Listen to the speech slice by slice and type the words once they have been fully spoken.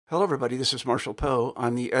Hello, everybody. This is Marshall Poe.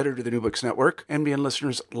 I'm the editor of the New Books Network. NBN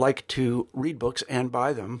listeners like to read books and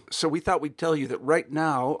buy them. So we thought we'd tell you that right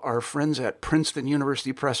now, our friends at Princeton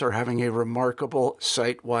University Press are having a remarkable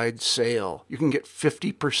site-wide sale. You can get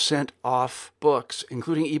 50% off books,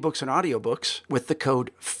 including ebooks and audiobooks, with the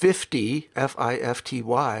code 50,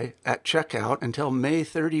 F-I-F-T-Y, at checkout until May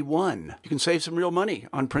 31. You can save some real money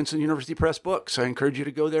on Princeton University Press books. I encourage you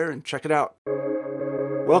to go there and check it out.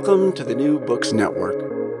 Welcome to the New Books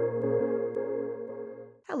Network.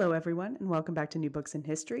 Hello, everyone, and welcome back to New Books in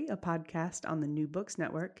History, a podcast on the New Books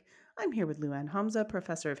Network. I'm here with Luann Hamza,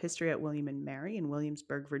 professor of history at William & Mary in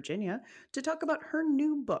Williamsburg, Virginia, to talk about her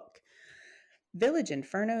new book, Village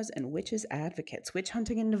Infernos and Witches' Advocates, Witch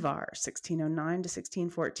Hunting in Navarre, 1609 to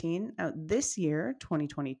 1614, out this year,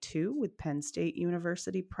 2022, with Penn State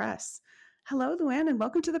University Press. Hello, Luann, and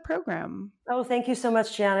welcome to the program. Oh, thank you so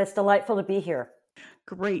much, Jan. It's delightful to be here.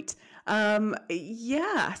 Great.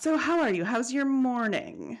 So how are you? How's your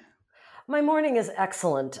morning? My morning is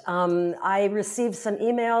excellent. I received some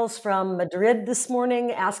emails from Madrid this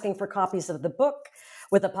morning asking for copies of the book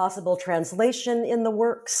with a possible translation in the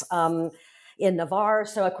works in Navarre.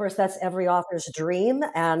 So, of course, that's every author's dream.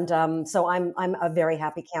 And so I'm a very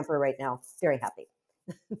happy camper right now. Very happy.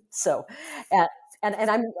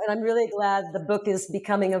 And I'm really glad the book is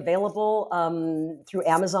becoming available through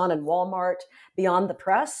Amazon and Walmart beyond the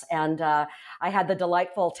press. And I had the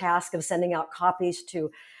delightful task of sending out copies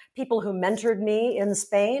to people who mentored me in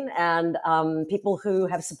Spain and people who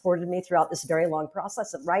have supported me throughout this very long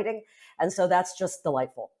process of writing. And so that's just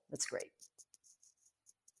delightful. It's great.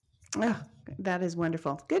 Oh, that is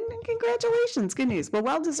wonderful. Good. Congratulations. Good news.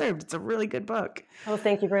 Well deserved. It's a really good book. Oh,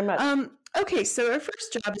 thank you very much. Okay, so our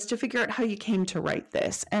first job is to figure out how you came to write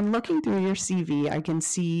this. And looking through your CV, I can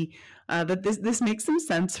see that this makes some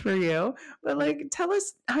sense for you. But tell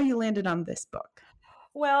us how you landed on this book.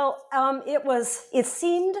 Well, it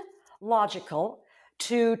seemed logical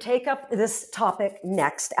to take up this topic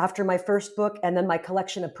next after my first book and then my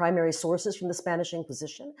collection of primary sources from the Spanish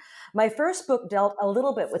Inquisition. My first book dealt a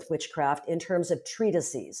little bit with witchcraft in terms of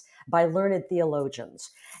treatises by learned theologians.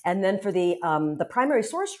 And then for the primary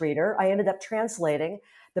source reader, I ended up translating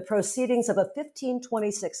the proceedings of a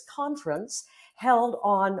 1526 conference held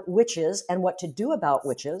on witches and what to do about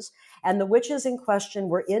witches. And the witches in question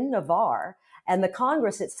were in Navarre, and the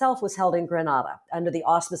Congress itself was held in Granada under the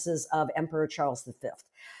auspices of Emperor Charles V.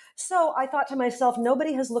 So I thought to myself,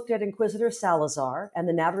 nobody has looked at Inquisitor Salazar and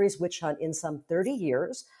the Navarrese witch hunt in some 30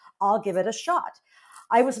 years. I'll give it a shot.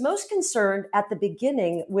 I was most concerned at the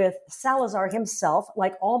beginning with Salazar himself,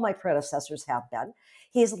 like all my predecessors have been.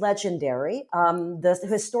 He's legendary. The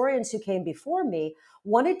historians who came before me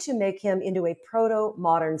wanted to make him into a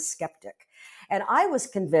proto-modern skeptic. And I was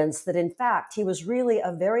convinced that, in fact, he was really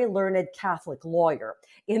a very learned Catholic lawyer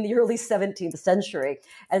in the early 17th century.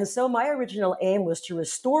 And so my original aim was to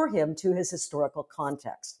restore him to his historical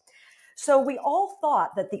context. So we all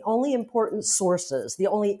thought that the only important sources, the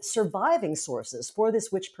only surviving sources for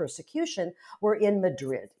this witch persecution were in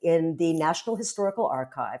Madrid, in the National Historical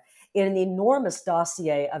Archive, in an enormous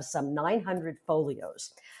dossier of some 900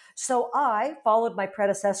 folios. So I followed my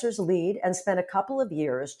predecessor's lead and spent a couple of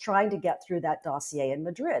years trying to get through that dossier in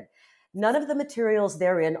Madrid. None of the materials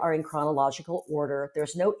therein are in chronological order.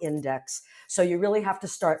 There's no index. So you really have to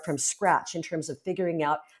start from scratch in terms of figuring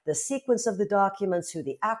out the sequence of the documents, who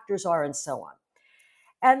the actors are, and so on.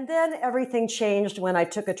 And then everything changed when I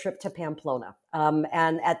took a trip to Pamplona.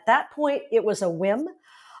 And at that point, it was a whim.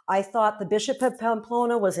 I thought the Bishop of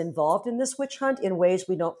Pamplona was involved in this witch hunt in ways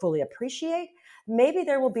we don't fully appreciate. Maybe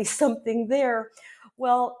there will be something there.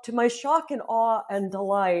 Well, to my shock and awe and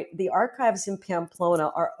delight, the archives in Pamplona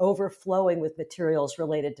are overflowing with materials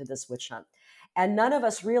related to this witch hunt. And none of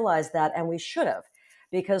us realized that, and we should have,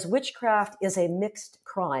 because witchcraft is a mixed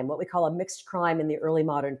crime, what we call a mixed crime in the early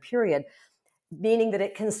modern period, meaning that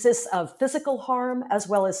it consists of physical harm as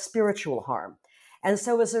well as spiritual harm. And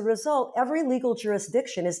so as a result, every legal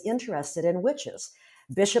jurisdiction is interested in witches.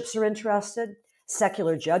 Bishops are interested,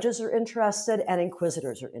 secular judges are interested, and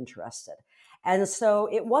inquisitors are interested. And so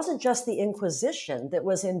it wasn't just the Inquisition that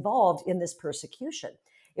was involved in this persecution.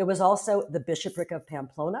 It was also the Bishopric of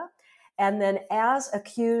Pamplona. And then as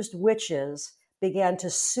accused witches began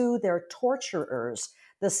to sue their torturers,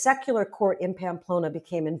 the secular court in Pamplona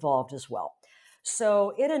became involved as well.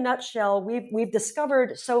 So in a nutshell, we've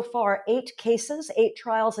discovered so far 8 cases, 8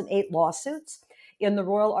 trials, and 8 lawsuits in the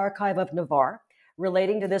Royal Archive of Navarre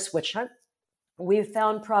relating to this witch hunt. We've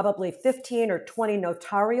found probably 15 or 20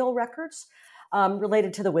 notarial records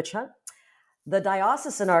related to the witch hunt. The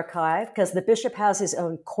diocesan archive, because the bishop has his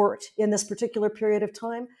own court in this particular period of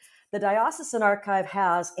time, The Diocesan Archive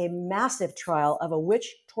has a massive trial of a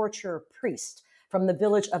witch torture priest from the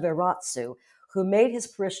village of Eratsu who made his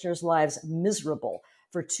parishioners' lives miserable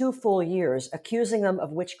for 2 full years, accusing them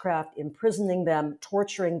of witchcraft, imprisoning them,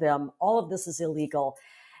 torturing them. All of this is illegal.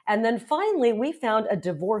 And then finally, we found a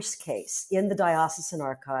divorce case in the Diocesan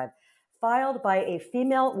Archive filed by a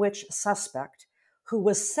female witch suspect who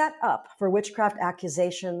was set up for witchcraft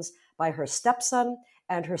accusations by her stepson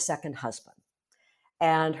and her second husband.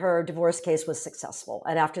 And her divorce case was successful.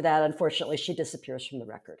 And after that, unfortunately, she disappears from the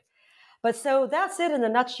record. But so that's it in a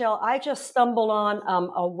nutshell. I just stumbled on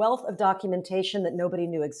a wealth of documentation that nobody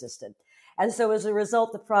knew existed. And so as a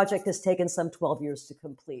result, the project has taken some 12 years to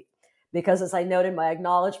complete. Because as I noted in my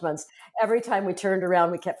acknowledgments, every time we turned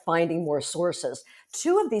around, we kept finding more sources.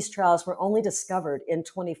 2 of these trials were only discovered in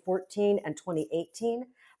 2014 and 2018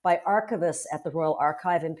 by archivists at the Royal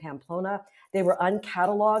Archive in Pamplona. They were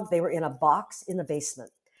uncatalogued. They were in a box in the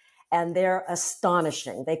basement. And they're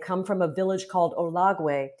astonishing. They come from a village called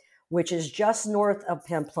Olagüe, which is just north of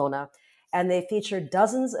Pamplona, and they feature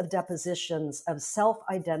dozens of depositions of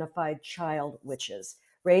self-identified child witches,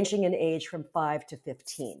 ranging in age from 5 to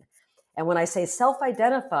 15. And when I say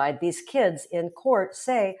self-identified, these kids in court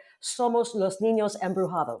say, "Somos los niños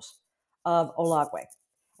embrujados" of Olagüe,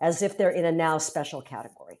 as if they're in a now special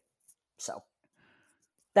category. So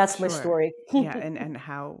that's my story. Yeah, and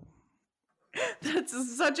how...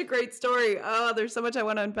 That's such a great story. Oh, there's so much I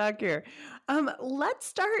want to unpack here. Let's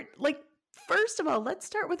start, first of all, let's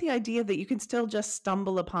start with the idea that you can still just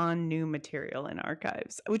stumble upon new material in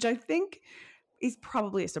archives, which I think is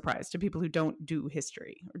probably a surprise to people who don't do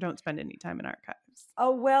history or don't spend any time in archives.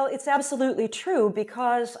 Oh, well, it's absolutely true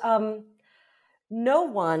because no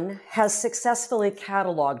one has successfully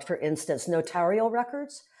cataloged, for instance, notarial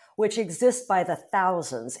records, which exist by the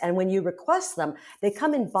thousands. And when you request them, they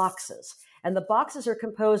come in boxes. And the boxes are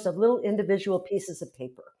composed of little individual pieces of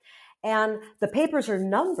paper. And the papers are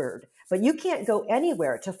numbered, but you can't go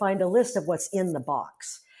anywhere to find a list of what's in the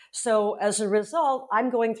box. So as a result, I'm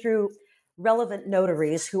going through relevant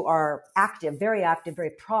notaries who are active, very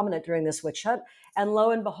prominent during this witch hunt. And lo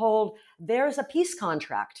and behold, there's a peace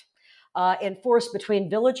contract enforced between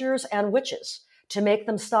villagers and witches to make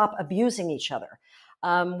them stop abusing each other.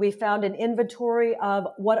 We found an inventory of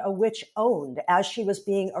what a witch owned as she was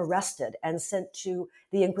being arrested and sent to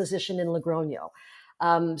the Inquisition in Logroño.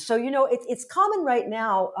 So, it's common right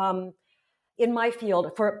now in my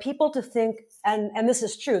field for people to think, and this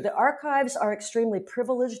is true, the archives are extremely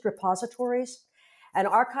privileged repositories, and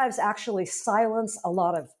archives actually silence a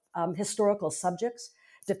lot of historical subjects,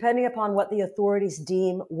 depending upon what the authorities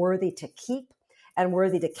deem worthy to keep and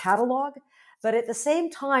worthy to catalog. But at the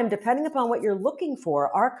same time, depending upon what you're looking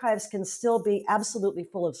for, archives can still be absolutely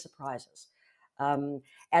full of surprises. And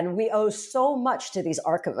we owe so much to these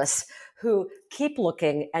archivists who keep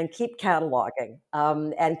looking and keep cataloging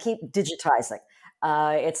and keep digitizing.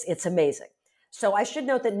 It's amazing. So I should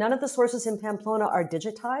note that none of the sources in Pamplona are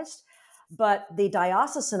digitized, but the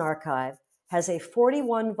Diocesan Archive has a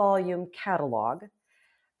 41-volume catalog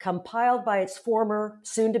compiled by its former,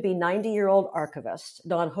 soon-to-be 90-year-old archivist,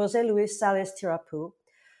 Don Jose Luis Sales Tirapu,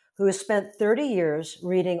 who has spent 30 years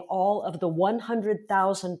reading all of the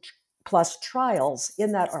 100,000-plus trials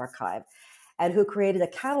in that archive, and who created a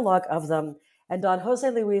catalog of them. And Don Jose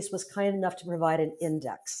Luis was kind enough to provide an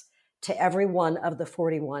index to every one of the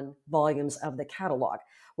 41 volumes of the catalog,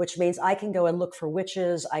 which means I can go and look for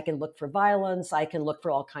witches, I can look for violence, I can look for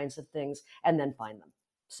all kinds of things, and then find them.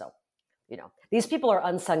 So, these people are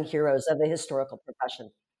unsung heroes of the historical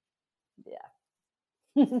profession. Yeah.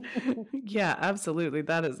 Yeah, absolutely.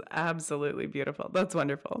 That is absolutely beautiful. That's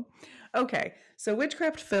wonderful. Okay. So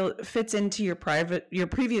witchcraft fits into your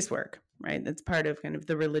previous work, right? That's part of kind of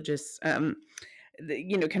the religious,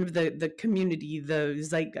 the community, the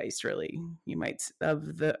zeitgeist, really, you might,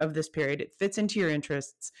 of this period. It fits into your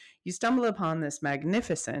interests. You stumble upon this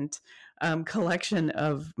magnificent collection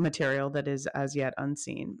of material that is as yet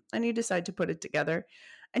unseen, and you decide to put it together,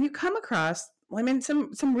 and you come across,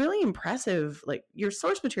 some really impressive, your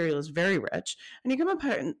source material is very rich, and you come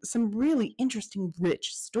upon some really interesting,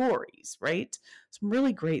 rich stories, right? Some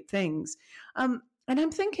really great things. And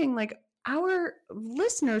I'm thinking, our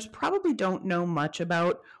listeners probably don't know much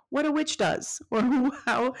about what a witch does or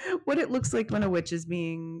what it looks like when a witch is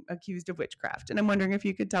being accused of witchcraft. And I'm wondering if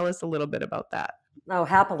you could tell us a little bit about that. Oh,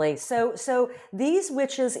 happily. So these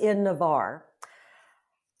witches in Navarre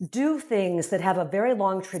do things that have a very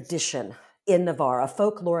long tradition in Navarre, a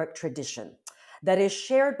folkloric tradition that is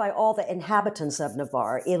shared by all the inhabitants of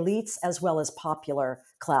Navarre, elites as well as popular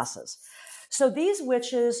classes. So these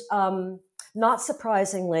witches not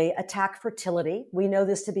surprisingly, attack fertility. We know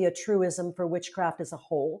this to be a truism for witchcraft as a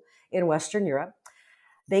whole in Western Europe.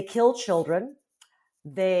 They kill children.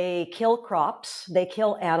 They kill crops. They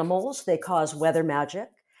kill animals. They cause weather magic.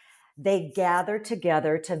 They gather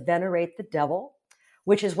together to venerate the devil,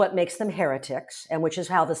 which is what makes them heretics, and which is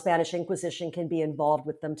how the Spanish Inquisition can be involved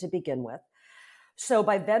with them to begin with. So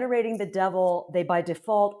by venerating the devil, they by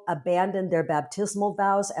default abandon their baptismal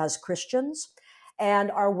vows as Christians and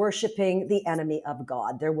are worshiping the enemy of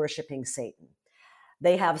God. They're worshiping Satan.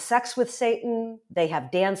 They have sex with Satan. They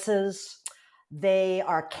have dances. They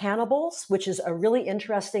are cannibals, which is a really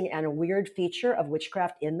interesting and weird feature of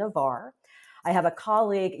witchcraft in Navarre. I have a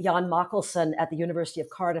colleague, Jan Makkelson, at the University of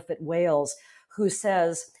Cardiff at Wales, who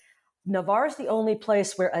says Navarre is the only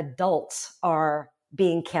place where adults are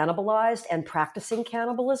being cannibalized and practicing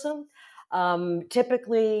cannibalism.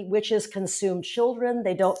 Typically, witches consume children.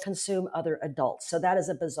 They don't consume other adults. So that is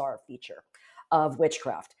a bizarre feature of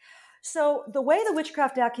witchcraft. So the way the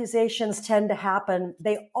witchcraft accusations tend to happen,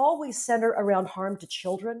 they always center around harm to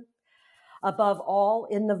children, above all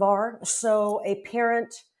in Navarre. So a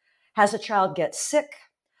parent has a child get sick,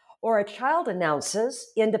 or a child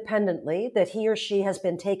announces independently that he or she has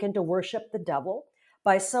been taken to worship the devil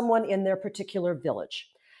by someone in their particular village.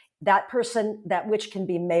 That person, that witch can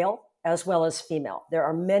be male as well as female. There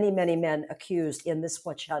are many, many men accused in this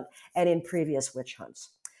witch hunt and in previous witch hunts.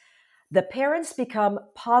 The parents become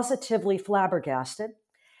positively flabbergasted,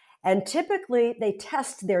 and typically they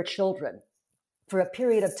test their children for a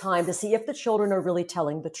period of time to see if the children are really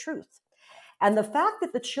telling the truth. And the fact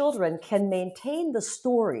that the children can maintain the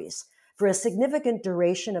stories for a significant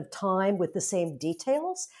duration of time with the same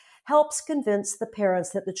details helps convince the parents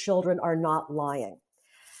that the children are not lying.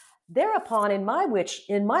 Thereupon, in my witch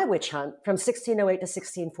hunt from 1608 to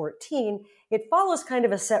 1614, it follows kind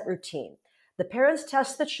of a set routine. The parents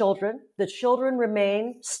test the children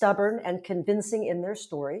remain stubborn and convincing in their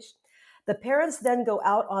stories. The parents then go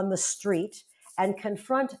out on the street and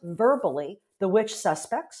confront verbally the witch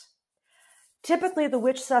suspects. Typically, the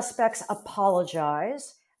witch suspects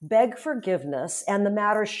apologize, beg forgiveness, and the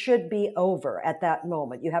matter should be over at that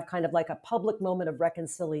moment. You have kind of like a public moment of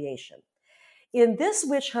reconciliation. In this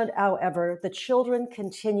witch hunt, however, the children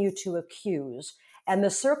continue to accuse, and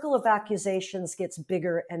the circle of accusations gets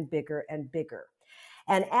bigger and bigger and bigger.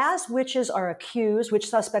 And as witches are accused, witch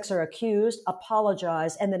suspects are accused,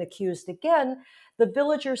 apologize, and then accused again, the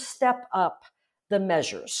villagers step up the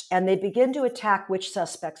measures and they begin to attack witch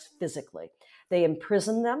suspects physically. They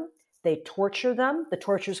imprison them, they torture them. The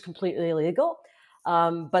torture is completely illegal,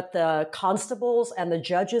 but the constables and the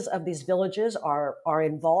judges of these villages are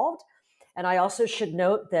involved. And I also should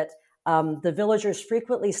note that the villagers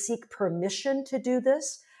frequently seek permission to do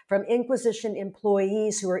this from Inquisition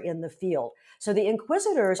employees who are in the field. So the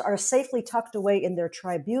inquisitors are safely tucked away in their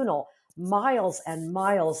tribunal, miles and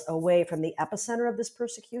miles away from the epicenter of this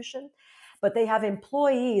persecution. But they have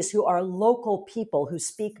employees who are local people who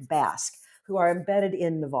speak Basque, who are embedded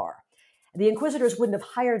in Navarre. The inquisitors wouldn't have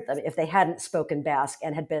hired them if they hadn't spoken Basque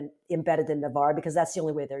and had been embedded in Navarre, because that's the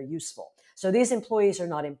only way they're useful. So these employees are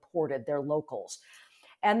not imported, they're locals.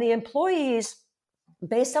 And the employees,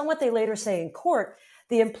 based on what they later say in court,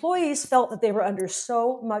 the employees felt that they were under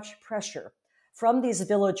so much pressure from these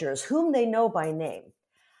villagers, whom they know by name,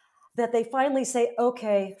 that they finally say,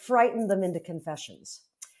 okay, frighten them into confessions.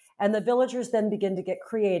 And the villagers then begin to get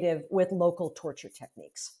creative with local torture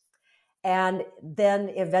techniques. And then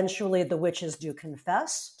eventually the witches do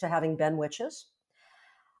confess to having been witches.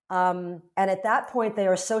 And at that point, they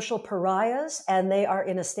are social pariahs and they are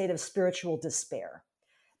in a state of spiritual despair,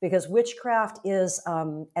 because witchcraft is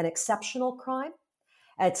an exceptional crime.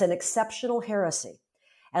 It's an exceptional heresy.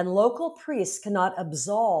 And local priests cannot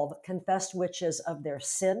absolve confessed witches of their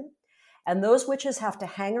sin. And those witches have to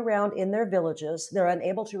hang around in their villages. They're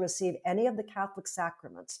unable to receive any of the Catholic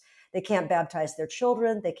sacraments. They can't baptize their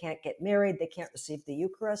children. They can't get married. They can't receive the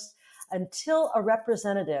Eucharist until a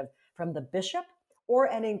representative from the bishop or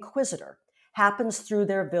an inquisitor happens through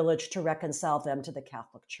their village to reconcile them to the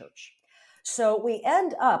Catholic Church. So we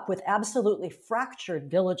end up with absolutely fractured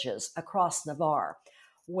villages across Navarre,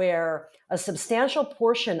 where a substantial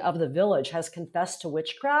portion of the village has confessed to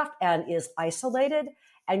witchcraft and is isolated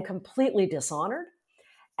and completely dishonored.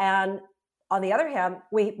 And on the other hand,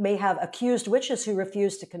 we may have accused witches who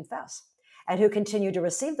refuse to confess and who continue to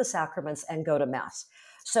receive the sacraments and go to Mass.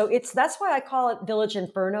 So that's why I call it Village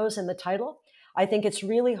Infernos in the title. I think it's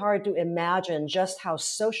really hard to imagine just how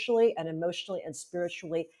socially and emotionally and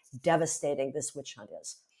spiritually devastating this witch hunt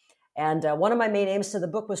is. And one of my main aims to the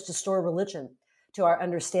book was to restore religion to our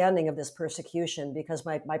understanding of this persecution, because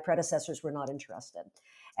my predecessors were not interested.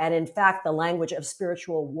 And in fact, the language of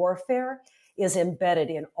spiritual warfare is embedded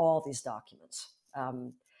in all these documents.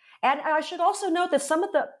 And I should also note that some,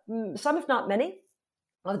 if not many,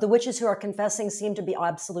 of the witches who are confessing seem to be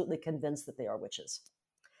absolutely convinced that they are witches.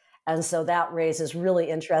 And so that raises really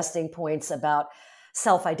interesting points about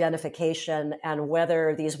self-identification and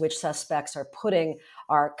whether these witch suspects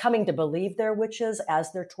are coming to believe they're witches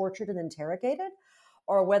as they're tortured and interrogated,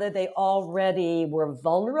 or whether they already were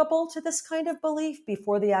vulnerable to this kind of belief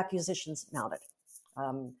before the accusations mounted.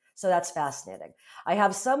 So that's fascinating. I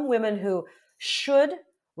have some women who should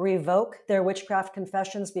revoke their witchcraft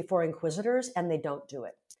confessions before inquisitors, and they don't do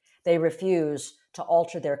it. They refuse to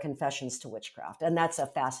alter their confessions to witchcraft, and that's a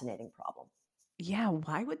fascinating problem. Yeah,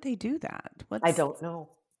 why would they do that? I don't know.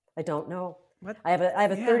 What I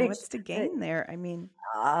have a 30. What's to gain there? I mean,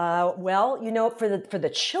 well, for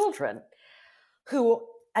the children who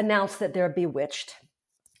announce that they're bewitched,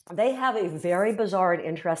 they have a very bizarre and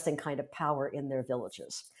interesting kind of power in their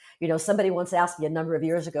villages. Somebody once asked me a number of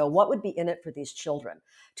years ago, what would be in it for these children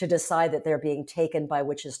to decide that they're being taken by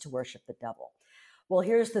witches to worship the devil? Well,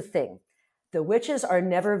 here's the thing. The witches are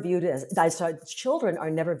never viewed children are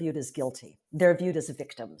never viewed as guilty. They're viewed as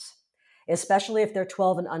victims, especially if they're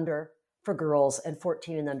 12 and under for girls and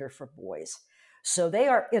 14 and under for boys. So they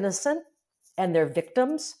are innocent and they're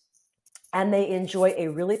victims, and they enjoy a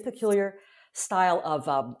really peculiar style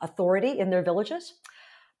of authority in their villages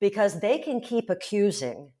because they can keep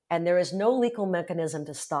accusing and there is no legal mechanism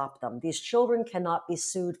to stop them. These children cannot be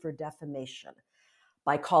sued for defamation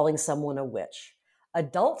by calling someone a witch.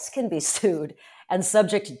 Adults can be sued and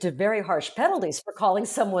subject to very harsh penalties for calling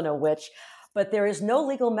someone a witch, but there is no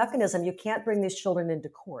legal mechanism. You can't bring these children into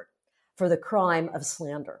court for the crime of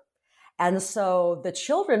slander. And so the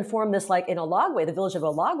children form this, like in Olagwe, the village of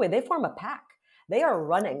Olagwe, they form a pack. They are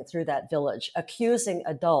running through that village, accusing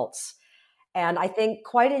adults, and I think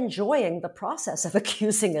quite enjoying the process of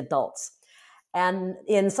accusing adults. And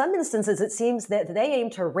in some instances, it seems that they aim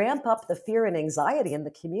to ramp up the fear and anxiety in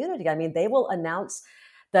the community. I mean, they will announce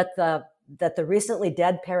that the recently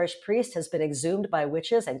dead parish priest has been exhumed by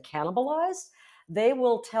witches and cannibalized. They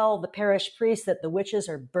will tell the parish priest that the witches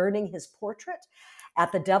are burning his portrait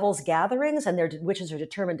at the devil's gatherings, and their witches are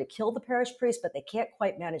determined to kill the parish priest, but they can't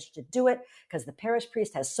quite manage to do it because the parish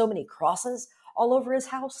priest has so many crosses all over his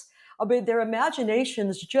house. I mean, their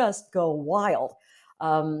imaginations just go wild.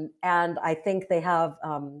 And I think they have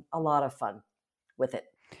a lot of fun with it.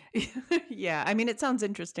 Yeah, I mean, it sounds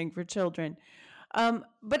interesting for children.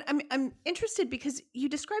 But I'm interested because you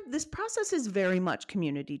described this process is very much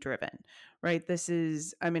community driven, right? This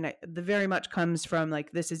is, the very much comes from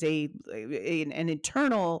like, this is an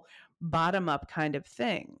internal bottom up kind of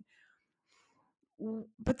thing.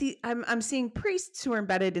 But I'm seeing priests who are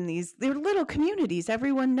embedded in they're little communities.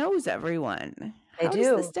 Everyone knows everyone. They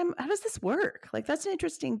do. How does this work? Like, that's an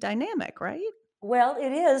interesting dynamic, right? Well,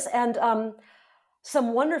 it is. And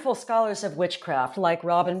some wonderful scholars of witchcraft like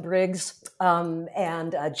Robin Briggs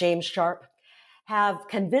and James Sharp have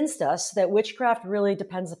convinced us that witchcraft really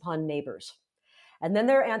depends upon neighbors. And then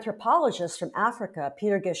there are anthropologists from Africa,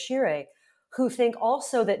 Peter Gashire, who think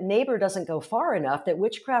also that neighbor doesn't go far enough, that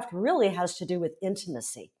witchcraft really has to do with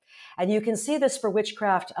intimacy. And you can see this for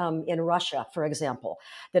witchcraft in Russia, for example,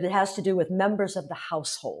 that it has to do with members of the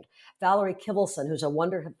household. Valerie Kivelson, who's a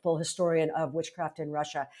wonderful historian of witchcraft in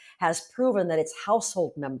Russia, has proven that it's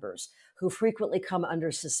household members who frequently come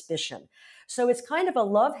under suspicion. So it's kind of a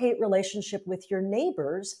love-hate relationship with your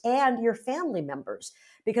neighbors and your family members,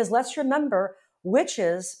 because let's remember,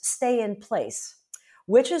 witches stay in place.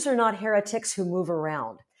 Witches are not heretics who move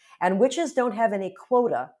around, and witches don't have any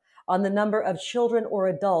quota on the number of children or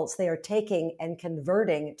adults they are taking and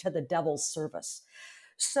converting to the devil's service.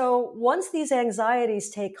 So once these anxieties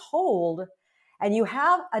take hold and you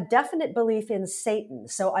have a definite belief in Satan,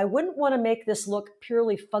 so I wouldn't want to make this look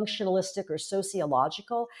purely functionalistic or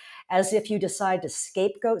sociological, as if you decide to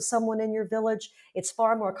scapegoat someone in your village. It's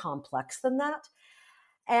far more complex than that.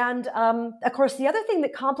 And of course, the other thing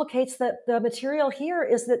that complicates the material here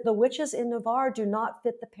is that the witches in Navarre do not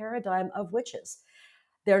fit the paradigm of witches.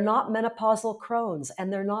 They're not menopausal crones,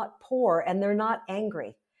 and they're not poor, and they're not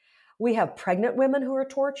angry. We have pregnant women who are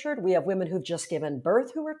tortured. We have women who've just given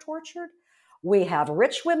birth who are tortured. We have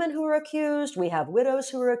rich women who are accused. We have widows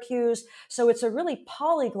who are accused. So it's a really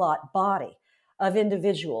polyglot body of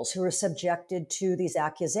individuals who are subjected to these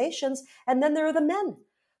accusations. And then there are the men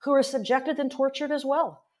who are subjected and tortured as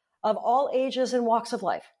well, of all ages and walks of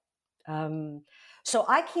life. So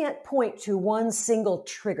I can't point to one single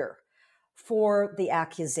trigger for the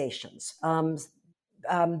accusations.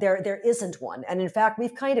 There isn't one. And in fact,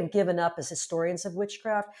 we've kind of given up as historians of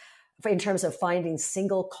witchcraft in terms of finding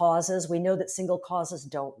single causes. We know that single causes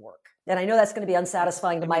don't work. And I know that's going to be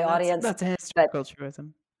unsatisfying to my audience. That's a historical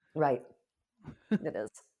truism. Right. It is.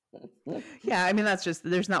 Yeah, I mean, that's just,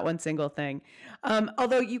 there's not one single thing.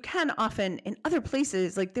 Although you can often in other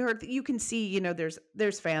places, like you can see, you know,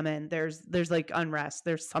 there's famine, there's like unrest,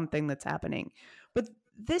 there's something that's happening. But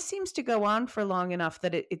this seems to go on for long enough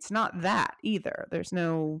that it's not that either. There's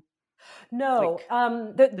no. No.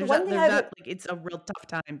 Like, the one thing like it's a real tough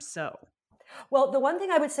time. So. Well, the one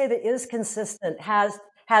thing I would say that is consistent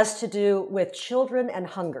has to do with children and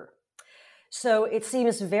hunger. So it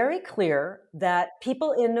seems very clear that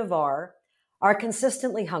people in Navarre are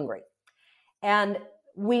consistently hungry. And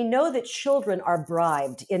we know that children are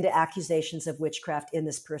bribed into accusations of witchcraft in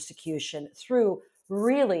this persecution through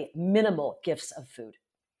really minimal gifts of food.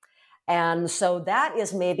 And so that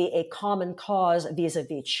is maybe a common cause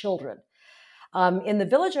vis-a-vis children. In the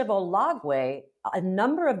village of Olagwe, a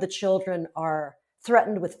number of the children are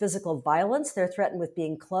threatened with physical violence. They're threatened with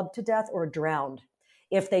being clubbed to death or drowned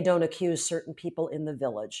if they don't accuse certain people in the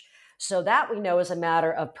village. So that we know is a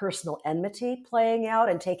matter of personal enmity playing out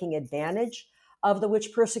and taking advantage of the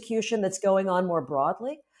witch persecution that's going on more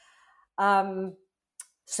broadly.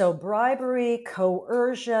 So bribery,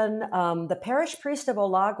 coercion. The parish priest of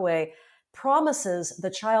Olagwe promises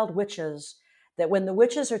the child witches that when the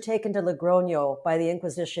witches are taken to Logroño by the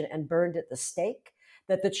Inquisition and burned at the stake,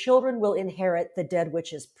 that the children will inherit the dead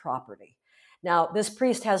witch's property. Now, this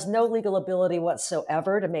priest has no legal ability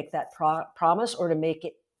whatsoever to make that promise or to make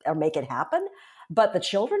it happen, but the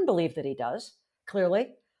children believe that he does, clearly,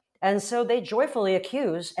 and so they joyfully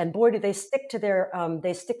accuse. And boy, do they stick to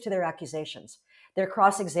their accusations. They're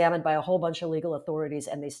cross-examined by a whole bunch of legal authorities,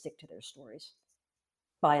 and they stick to their stories,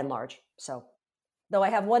 by and large. So, though I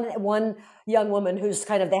have one young woman who's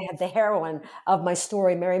kind of the heroine of my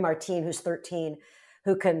story, Mary Martine, who's 13,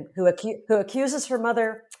 who accuses her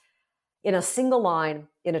mother in a single line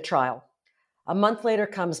in a trial. A month later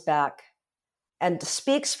comes back and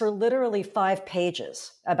speaks for literally 5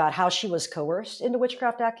 pages about how she was coerced into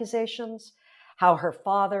witchcraft accusations, how her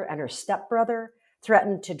father and her stepbrother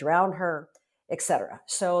threatened to drown her, etc.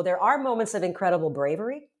 So there are moments of incredible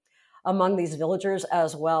bravery among these villagers,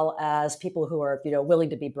 as well as people who are,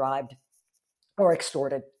 willing to be bribed or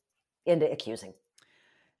extorted into accusing.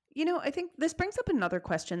 I think this brings up another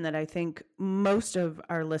question that I think most of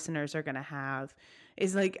our listeners are going to have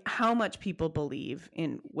is like how much people believe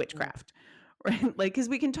in witchcraft, right? Like, because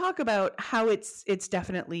we can talk about how it's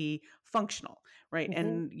definitely functional, right? Mm-hmm.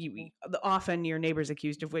 And often your neighbor's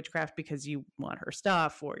accused of witchcraft because you want her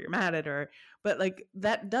stuff or you're mad at her, but like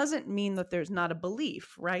that doesn't mean that there's not a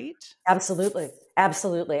belief, right? Absolutely.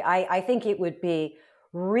 Absolutely. I think it would be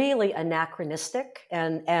really anachronistic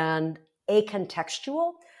and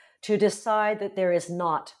acontextual to decide that there is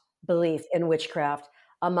not belief in witchcraft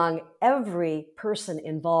among every person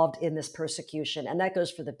involved in this persecution. And that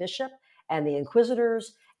goes for the bishop and the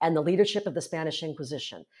inquisitors and the leadership of the Spanish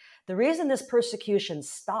Inquisition. The reason this persecution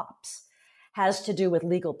stops has to do with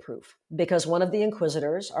legal proof, because one of the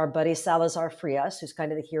inquisitors, our buddy Salazar Frias, who's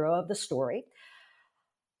kind of the hero of the story,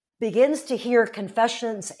 begins to hear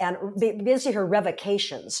confessions and begins to hear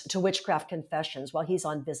revocations to witchcraft confessions while he's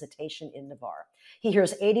on visitation in Navarre. He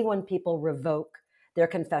hears 81 people revoke their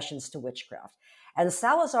confessions to witchcraft. And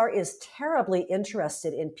Salazar is terribly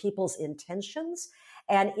interested in people's intentions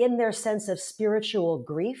and in their sense of spiritual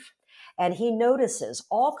grief. And he notices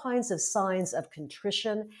all kinds of signs of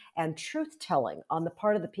contrition and truth-telling on the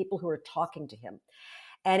part of the people who are talking to him.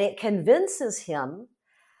 And it convinces him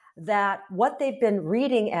that what they've been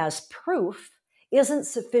reading as proof isn't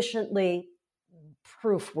sufficiently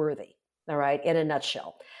proof-worthy, all right, in a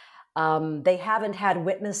nutshell. They haven't had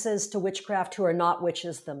witnesses to witchcraft who are not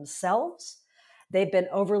witches themselves. They've been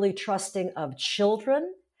overly trusting of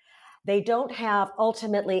children. They don't have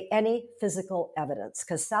ultimately any physical evidence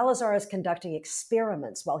because Salazar is conducting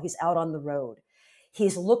experiments while he's out on the road.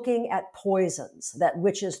 He's looking at poisons that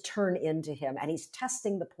witches turn into him, and he's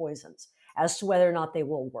testing the poisons as to whether or not they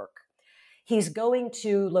will work. He's going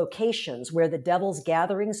to locations where the devil's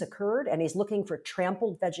gatherings occurred, and he's looking for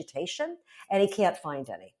trampled vegetation, and he can't find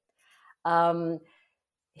any.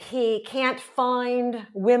 He can't find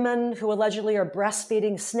women who allegedly are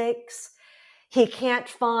breastfeeding snakes. He can't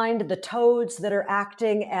find the toads that are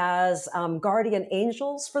acting as guardian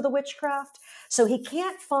angels for the witchcraft. So he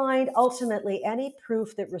can't find ultimately any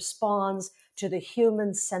proof that responds to the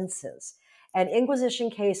human senses. And Inquisition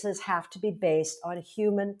cases have to be based on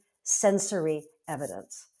human sensory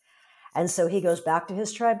evidence. And so he goes back to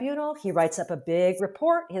his tribunal. He writes up a big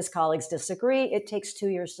report. His colleagues disagree. It takes 2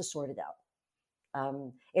 years to sort it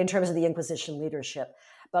out in terms of the Inquisition leadership.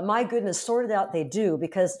 But my goodness, sorted out they do,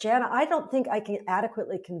 because Jana, I don't think I can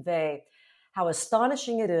adequately convey how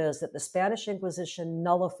astonishing it is that the Spanish Inquisition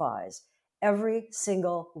nullifies every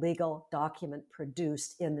single legal document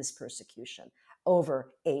produced in this persecution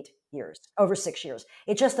over 6 years.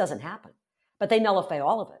 It just doesn't happen. But they nullify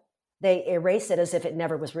all of it. They erase it as if it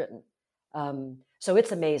never was written. So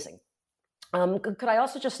it's amazing. Could I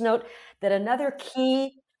also just note that another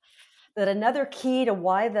key to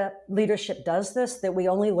why the leadership does this, that we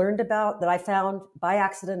only learned about, that I found by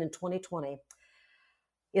accident in 2020,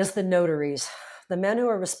 is the notaries, the men who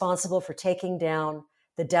are responsible for taking down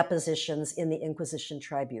the depositions in the Inquisition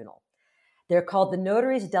tribunal. They're called the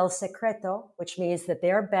notaries del secreto, which means that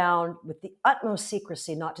they're bound with the utmost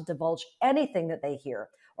secrecy not to divulge anything that they hear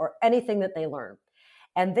or anything that they learn.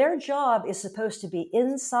 And their job is supposed to be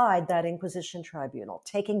inside that Inquisition tribunal,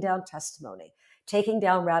 taking down testimony, taking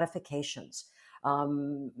down ratifications,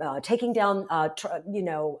 taking down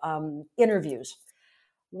interviews.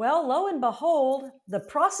 Well, lo and behold, the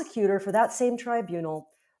prosecutor for that same tribunal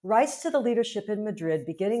writes to the leadership in Madrid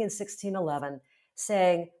beginning in 1611,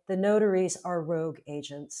 saying the notaries are rogue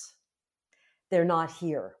agents. They're not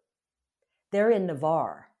here. They're in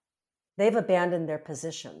Navarre. They've abandoned their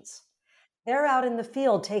positions. They're out in the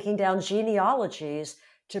field taking down genealogies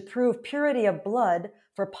to prove purity of blood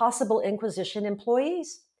for possible Inquisition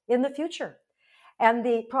employees in the future. And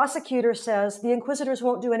the prosecutor says the inquisitors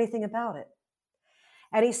won't do anything about it.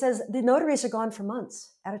 And he says the notaries are gone for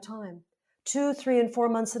months at a time, 2, 3, and 4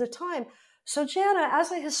 months at a time. So Jana,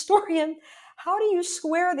 as a historian, how do you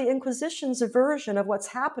square the Inquisition's version of what's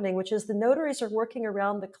happening, which is the notaries are working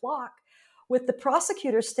around the clock, with the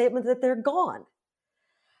prosecutor's statement that they're gone?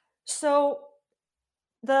 So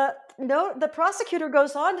the prosecutor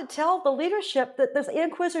goes on to tell the leadership that the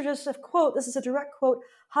inquisitors have, quote, this is a direct quote,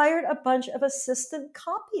 hired a bunch of assistant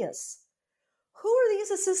copyists. Who are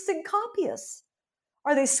these assistant copyists?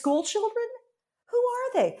 Are they school children? Who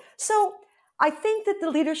are they? So I think that the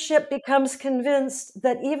leadership becomes convinced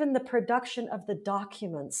that even the production of the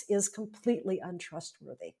documents is completely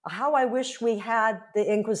untrustworthy. How I wish we had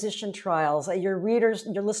the Inquisition trials. Your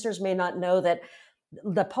listeners may not know that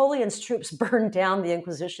Napoleon's troops burned down the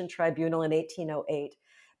Inquisition tribunal in 1808,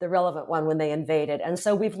 the relevant one when they invaded. And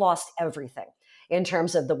so we've lost everything in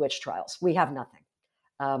terms of the witch trials. We have nothing.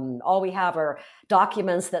 All we have are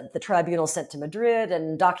documents that the tribunal sent to Madrid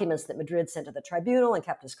and documents that Madrid sent to the tribunal and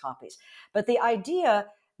kept as copies. But the idea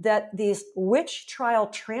that these witch trial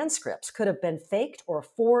transcripts could have been faked or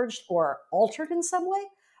forged or altered in some way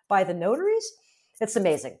by the notaries, it's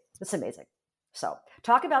amazing. It's amazing. So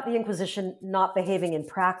talk about the Inquisition not behaving in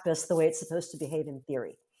practice the way it's supposed to behave in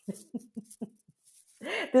theory.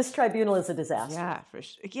 This tribunal is a disaster. Yeah, for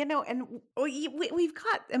sure. And we've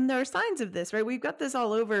got, and there are signs of this, right? We've got this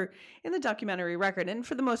all over in the documentary record. And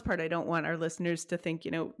for the most part, I don't want our listeners to think,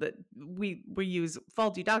 that we use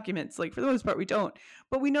faulty documents. Like, for the most part, we don't.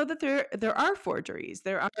 But we know that there are forgeries.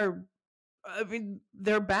 There are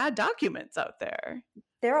bad documents out there.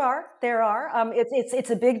 There are. It's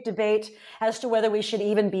a big debate as to whether we should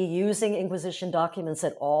even be using Inquisition documents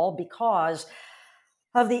at all because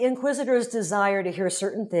of the inquisitors' desire to hear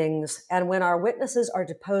certain things. And when our witnesses are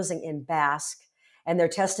deposing in Basque and their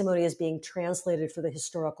testimony is being translated for the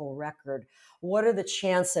historical record, what are the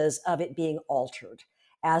chances of it being altered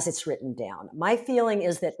as it's written down? My feeling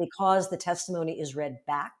is that because the testimony is read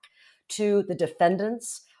back to the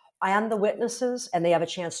defendants and the witnesses, and they have a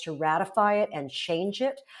chance to ratify it and change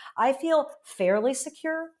it, I feel fairly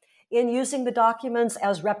secure in using the documents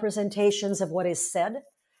as representations of what is said.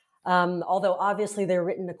 Although obviously they're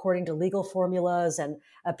written according to legal formulas, and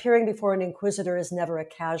appearing before an inquisitor is never a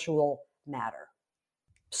casual matter.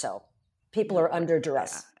 So people are under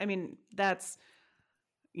duress. Yeah. I mean, that's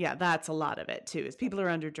a lot of it too, is people are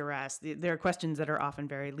under duress. There are questions that are often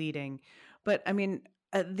very leading. But I mean,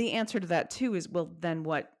 the answer to that too is, well, then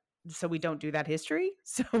what? So we don't do that history?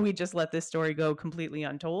 So we just let this story go completely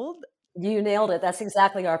untold? You nailed it. That's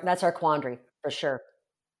exactly that's our quandary, for sure.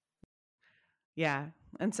 Yeah.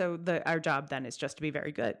 And so our job then is just to be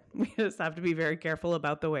very good. We just have to be very careful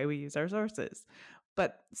about the way we use our sources.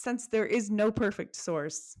 But since there is no perfect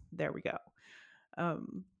source, there we go. There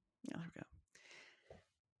we go.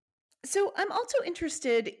 So I'm also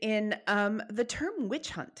interested in the term witch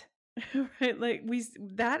hunt. Right, like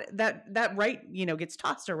that right, gets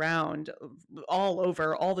tossed around all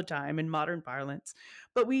over all the time in modern parlance.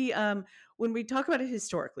 But we when we talk about it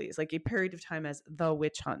historically, it's like a period of time as the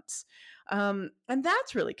witch hunts, and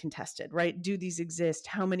that's really contested, right? Do these exist?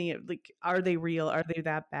 How many? Like, are they real? Are they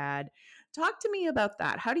that bad? Talk to me about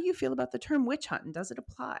that. How do you feel about the term witch hunt, and does it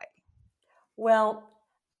apply? Well,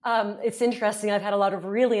 It's interesting. I've had a lot of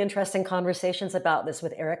really interesting conversations about this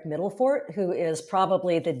with Eric Middlefort, who is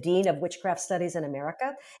probably the Dean of Witchcraft Studies in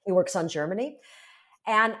America. He works on Germany.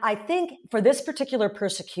 And I think for this particular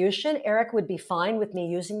persecution, Eric would be fine with me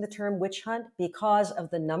using the term witch hunt because of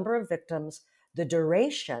the number of victims, the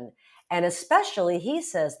duration, and especially, he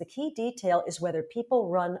says, the key detail is whether people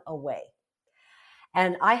run away.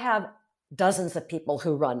 And I have dozens of people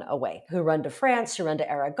who run away, who run to France, who run to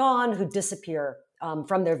Aragon, who disappear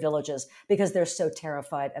from their villages because they're so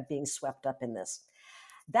terrified of being swept up in this.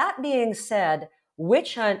 That being said,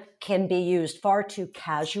 witch hunt can be used far too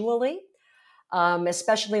casually,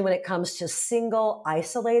 especially when it comes to single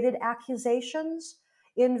isolated accusations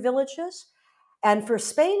in villages. And for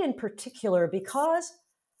Spain in particular, because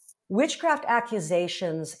witchcraft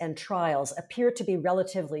accusations and trials appear to be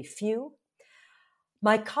relatively few,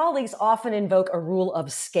 my colleagues often invoke a rule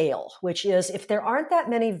of scale, which is if there aren't that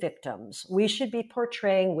many victims, we should be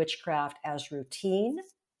portraying witchcraft as routine,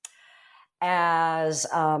 as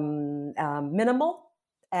minimal,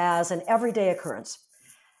 as an everyday occurrence.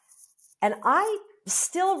 And I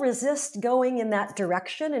still resist going in that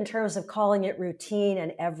direction in terms of calling it routine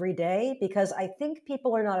and everyday, because I think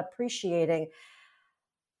people are not appreciating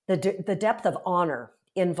the depth of honor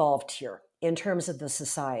involved here in terms of the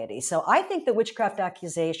society. So I think that witchcraft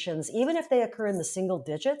accusations, even if they occur in the single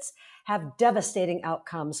digits, have devastating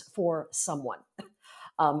outcomes for someone,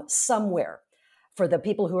 somewhere, for the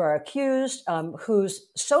people who are accused, whose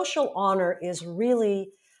social honor is really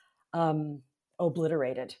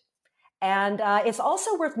obliterated. And it's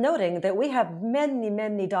also worth noting that we have many,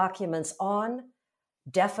 many documents on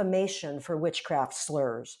defamation for witchcraft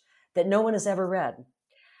slurs that no one has ever read.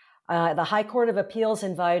 The High Court of Appeals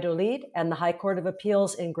in Valladolid and the High Court of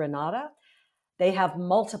Appeals in Granada, they have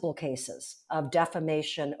multiple cases of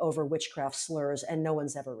defamation over witchcraft slurs, and no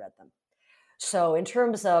one's ever read them. So in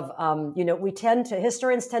terms of,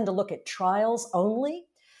 historians tend to look at trials only,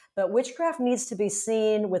 but witchcraft needs to be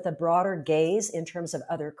seen with a broader gaze in terms of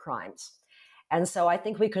other crimes. And so I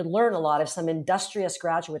think we could learn a lot if some industrious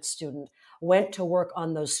graduate student went to work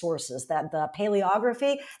on those sources. That the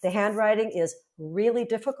paleography, the handwriting is really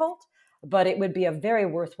difficult, but it would be a very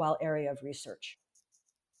worthwhile area of research.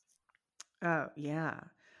 Oh, yeah.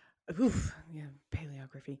 Oof, yeah,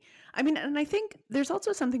 paleography. I mean, and I think there's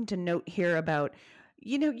also something to note here about,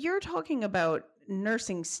 you're talking about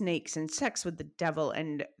nursing snakes and sex with the devil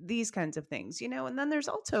and these kinds of things, and then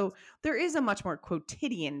there is a much more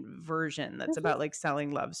quotidian version that's about like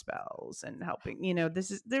selling love spells and helping,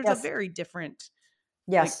 there's a very different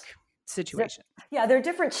situation. There are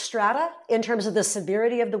different strata in terms of the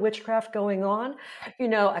severity of the witchcraft going on.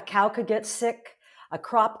 A cow could get sick, a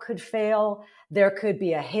crop could fail, there could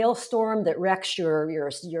be a hailstorm that wrecks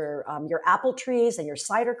your apple trees and your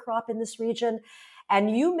cider crop in this region. And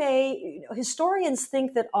historians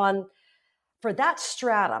think that for that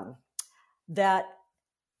stratum, that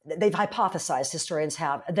they've hypothesized, historians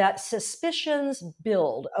have, that suspicions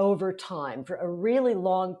build over time for a really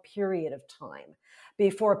long period of time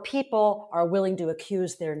before people are willing to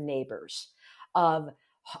accuse their neighbors of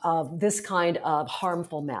this kind of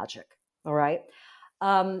harmful magic, all right?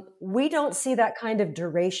 We don't see that kind of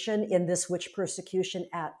duration in this witch persecution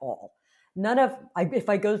at all. If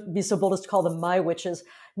I be so bold as to call them my witches,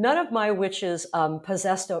 none of my witches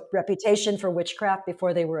possessed a reputation for witchcraft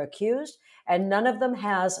before they were accused, and none of them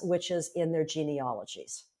has witches in their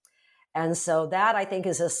genealogies. And so that, I think,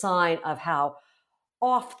 is a sign of how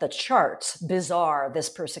off the charts bizarre this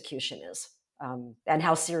persecution is, and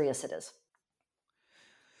how serious it is.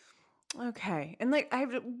 Okay. And I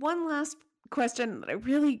have one last question that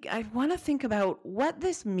I want to think about what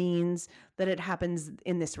this means that it happens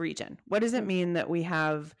in this region. What does it mean that we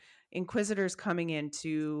have inquisitors coming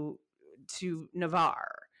into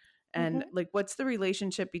Navarre? And what's the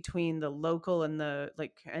relationship between the local and the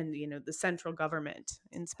central government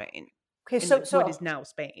in Spain? Okay, so what is now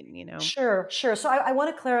Spain, Sure. So I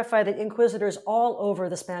want to clarify that inquisitors all over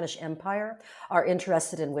the Spanish Empire are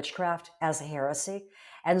interested in witchcraft as a heresy.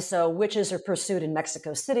 And so witches are pursued in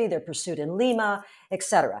Mexico City, they're pursued in Lima,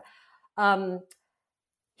 etc.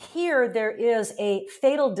 Here, there is a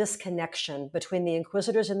fatal disconnection between the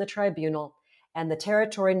inquisitors in the tribunal and the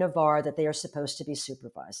territory Navarre that they are supposed to be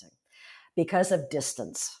supervising because of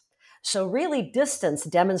distance. So really, distance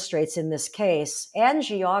demonstrates in this case, and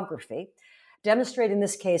geography, demonstrate in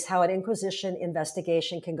this case how an Inquisition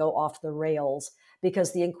investigation can go off the rails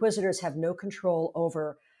because the inquisitors have no control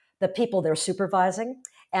over the people they're supervising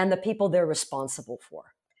and the people they're responsible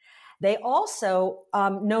for. They also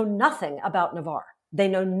know nothing about Navarre. They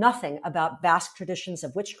know nothing about Basque traditions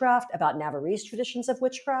of witchcraft, about Navarrese traditions of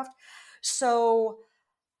witchcraft. So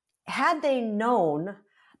had they known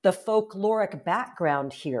the folkloric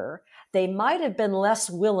background here, they might have been less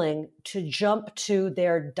willing to jump to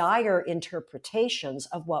their dire interpretations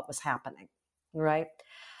of what was happening, right?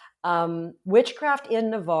 Witchcraft in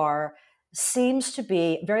Navarre seems to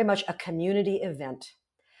be very much a community event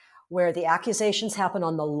where the accusations happen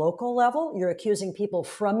on the local level. You're accusing people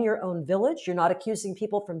from your own village. You're not accusing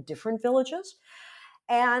people from different villages.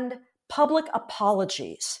 And public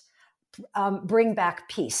apologies bring back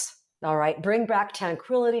peace. All right, bring back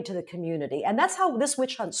tranquility to the community. And that's how this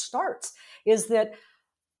witch hunt starts, is that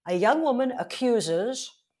a young woman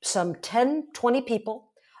accuses some 10, 20 people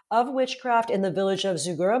of witchcraft in the village of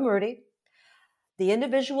Zugarramurdi. The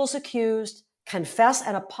individuals accused confess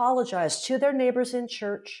and apologize to their neighbors in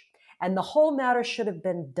church, and the whole matter should have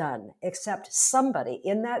been done, except somebody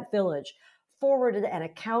in that village forwarded an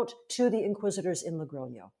account to the inquisitors in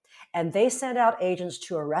Logroño. And they sent out agents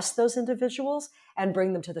to arrest those individuals and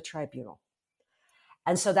bring them to the tribunal.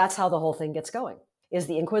 And so that's how the whole thing gets going, is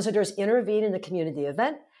the inquisitors intervene in the community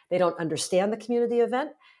event. They don't understand the community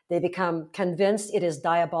event. They become convinced it is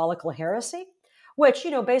diabolical heresy, which,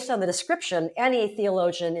 based on the description, any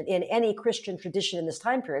theologian in any Christian tradition in this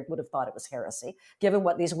time period would have thought it was heresy, given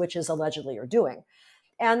what these witches allegedly are doing.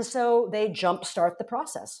 And so they jumpstart the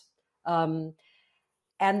process.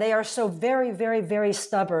 And they are so very, very, very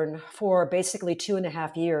stubborn for basically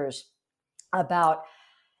 2.5 years about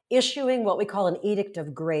issuing what we call an edict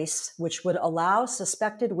of grace, which would allow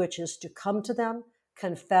suspected witches to come to them,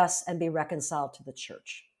 confess, and be reconciled to the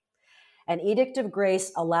church. An edict of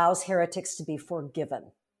grace allows heretics to be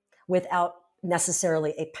forgiven without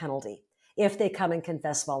necessarily a penalty if they come and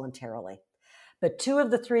confess voluntarily. But 2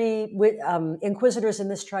 of the 3 inquisitors in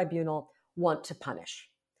this tribunal want to punish.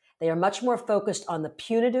 They are much more focused on the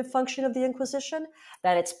punitive function of the Inquisition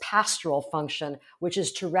than its pastoral function, which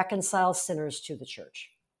is to reconcile sinners to the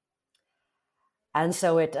church. And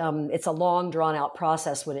so it's a long, drawn-out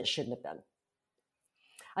process when it shouldn't have been.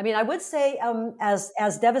 I mean, I would say,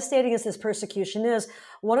 as devastating as this persecution is,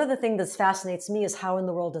 one of the things that fascinates me is how in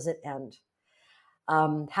the world does it end?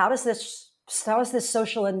 How does this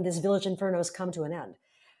social and this village infernos come to an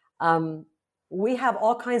end? We have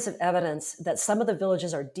all kinds of evidence that some of the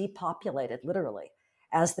villages are depopulated, literally,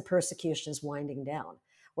 as the persecution is winding down,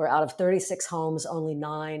 where out of 36 homes, only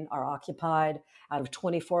 9 are occupied. Out of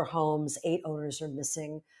 24 homes, 8 owners are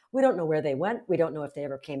missing. We don't know where they went. We don't know if they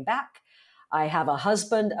ever came back. I have a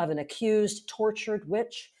husband of an accused, tortured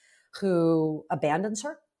witch who abandons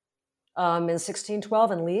her in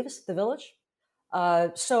 1612 and leaves the village.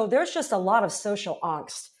 So there's just a lot of social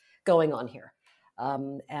angst going on here.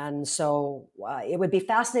 And so it would be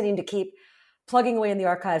fascinating to keep plugging away in the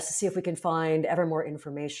archives to see if we can find ever more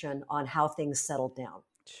information on how things settled down.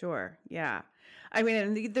 Sure. Yeah. I mean,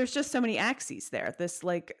 and there's just so many axes there. This,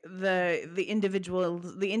 like, the individuals,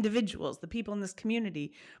 the people in this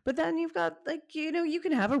community. But then you've got, like, you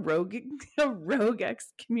can have a rogue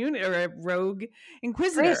ex-community or a rogue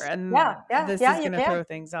inquisitor, Priest. and this is going to throw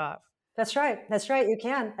things off. That's right. You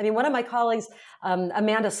can. I mean, one of my colleagues,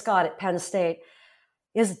 Amanda Scott at Penn State,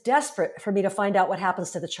 is desperate for me to find out what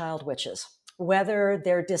happens to the child witches, whether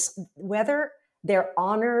their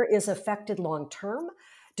honor is affected long term.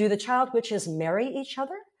 Do the child witches marry each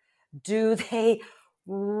other? Do they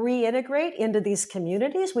reintegrate into these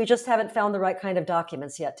communities? We just haven't found the right kind of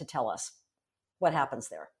documents yet to tell us what happens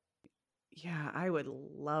there. Yeah, I would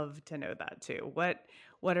love to know that too.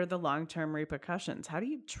 What are the long-term repercussions? How do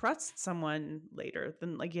you trust someone later?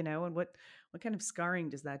 Then, and what kind of scarring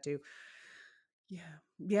does that do?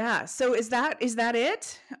 Yeah. So is that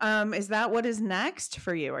it? Is that what is next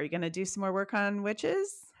for you? Are you going to do some more work on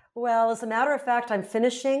witches? Well, as a matter of fact, I'm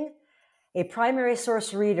finishing a primary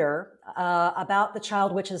source reader about the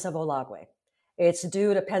child witches of Olagüe. It's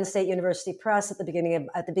due to Penn State University Press at the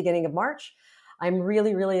beginning of March. I'm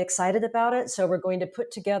really, really excited about it. So we're going to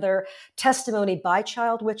put together testimony by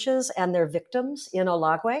child witches and their victims in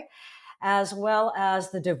Olagüe, as well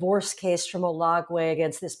as the divorce case from Olagüe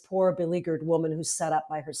against this poor beleaguered woman who's set up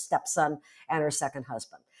by her stepson and her second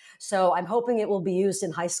husband. So I'm hoping it will be used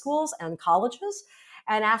in high schools and colleges.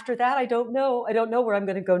 And after that, I don't know where I'm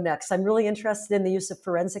going to go next. I'm really interested in the use of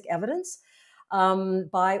forensic evidence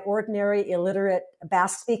by ordinary, illiterate,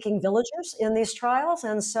 Basque-speaking villagers in these trials.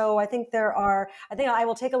 And so I think I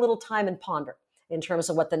will take a little time and ponder in terms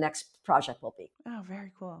of what the next project will be. Oh,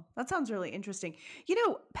 very cool. That sounds really interesting.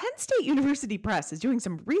 Penn State University Press is doing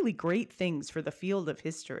some really great things for the field of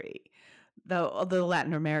history. The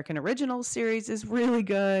Latin American Originals series is really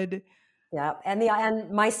good. Yeah, and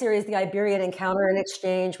my series, The Iberian Encounter and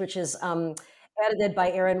Exchange, which is edited by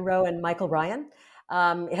Aaron Rowe and Michael Ryan,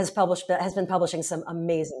 has been publishing some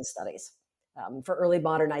amazing studies for early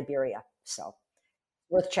modern Iberia. So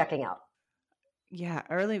worth checking out. Yeah,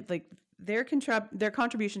 their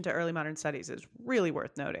contribution to early modern studies is really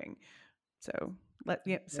worth noting. So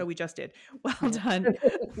so we just did. Well done.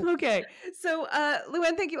 Okay. So,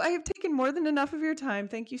 Lou-Anne, thank you. I have taken more than enough of your time.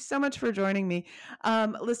 Thank you so much for joining me.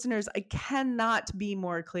 Listeners, I cannot be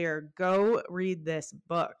more clear. Go read this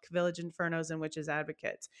book, Village Infernos and Witches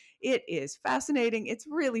Advocates. It is fascinating. It's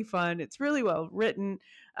really fun. It's really well written.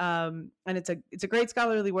 And it's a great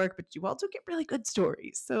scholarly work, but you also get really good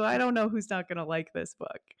stories. So I don't know who's not going to like this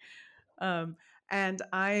book. And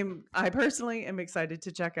I personally am excited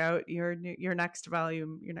to check out your next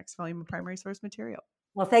volume of primary source material.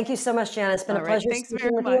 Well, thank you so much, Jana. It's been a pleasure. Thanks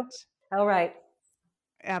very much. All right.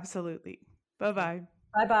 Absolutely. Bye-bye.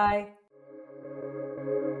 Bye-bye.